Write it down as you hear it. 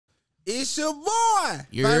It's your boy.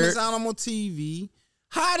 Famous Animal TV.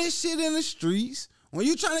 Hottest shit in the streets. When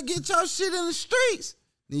you trying to get your shit in the streets,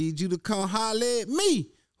 need you to come holler at me,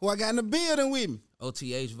 who I got in the building with me.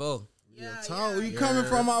 OTH Vo. Where you coming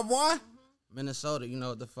from, my boy? Minnesota, you know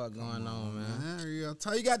what the fuck going on, man. Real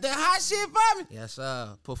talk. You got that hot shit for me? Yes,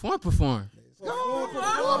 perform.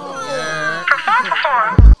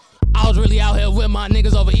 I was really out here with my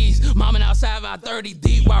niggas over east. Momming outside about 30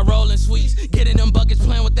 deep while rolling sweets. Getting them buckets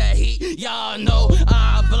playing with that heat. Y'all know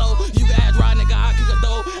I blow. You guys ride, nigga, I kick a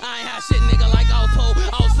dough. I ain't had shit, nigga, like I was told.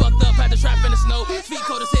 I was fucked up, had to trap in the snow. Feet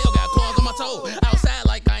cold as hell, got corns on my toe. Outside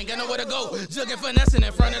like I ain't got nowhere to go. Jugging finessing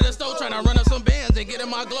in front of the stove, trying to run up some bands and get in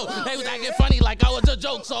my glow. They was acting funny like I was a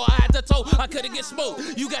joke, so I had to tow. I couldn't get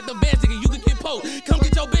smoked. You got the bands, nigga, you can get poked. Come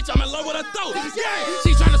get your bitch, I'm in love with her throat. Yeah,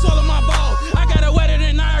 she trying to swallow my ball. I got her wetter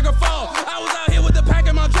than Niagara Falls. I was out here with the pack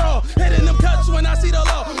in my drawer, hitting them cuts when I see the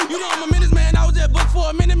law. You know I'm a minute man, I was just booked for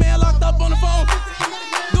a minute man, locked up on the phone.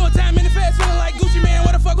 Doing time in the fast, feeling like Gucci man.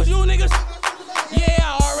 What the fuck was you niggas? Yeah,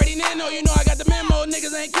 I already know. You know I got the memo.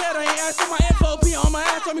 Niggas ain't cared. I ain't asked for my info. P on my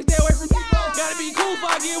ass, told me stay away from people. Gotta be cool if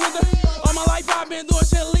I get with her. All my life I've been doing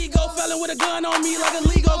shit legal. Felling with a gun on me like a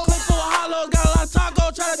legal. Clip full of hollow. Got a lot of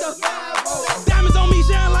taco. Try to do diamonds on me,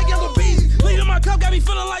 shine like yellow bees. Lead in my cup, got me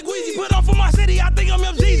feeling like Weezy. Put on for my city, I think I'm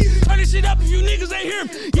FG. Turn this shit up if you niggas ain't hear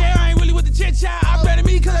me. Yeah, I ain't really with the chit chat. I better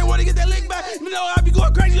me cause they wanna get that lick back. You know I be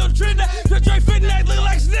going crazy on the trend. Just straight fitting that looking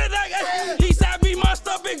like snit. East side be my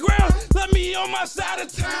stuff big ground. Let me on my side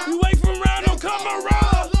of town. You wait from round, don't come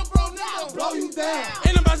around. Blow you down.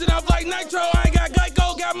 And I'm busting up like Nitro. I ain't got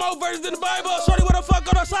Geico, got more verses than the Bible. Shorty, what the fuck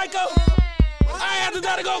on a psycho? I ain't have to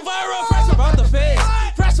die to go viral. Fresh about the feds.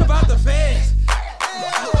 Fresh about the feds.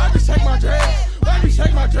 I just take my dread. Let me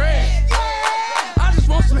take my dread. I just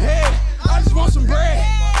want some head. I just want some bread.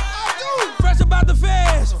 Fresh about the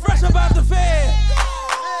feds. Fresh about the feds.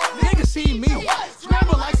 Niggas see me.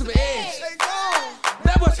 Scramble like some eggs.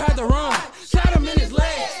 That boy tried to run. Shot him in his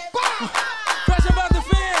legs. Fresh about the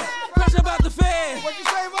feds. Fresh about the feds. What you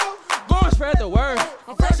say, Mo? Go and spread the word.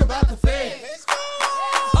 I'm fresh about the feds.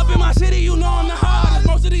 Up in my city, you know I'm the hardest.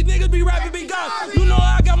 Most of these niggas be rapping, be gone. You know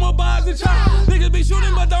I got more bars than Chop. Niggas be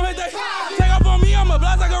shooting, but don't hit that. Take off on me, I'ma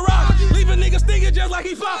blast like a rock. Leave a nigga stinking just like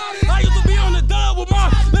he fought. I used to be on the dub with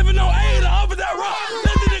mom. Living on A, the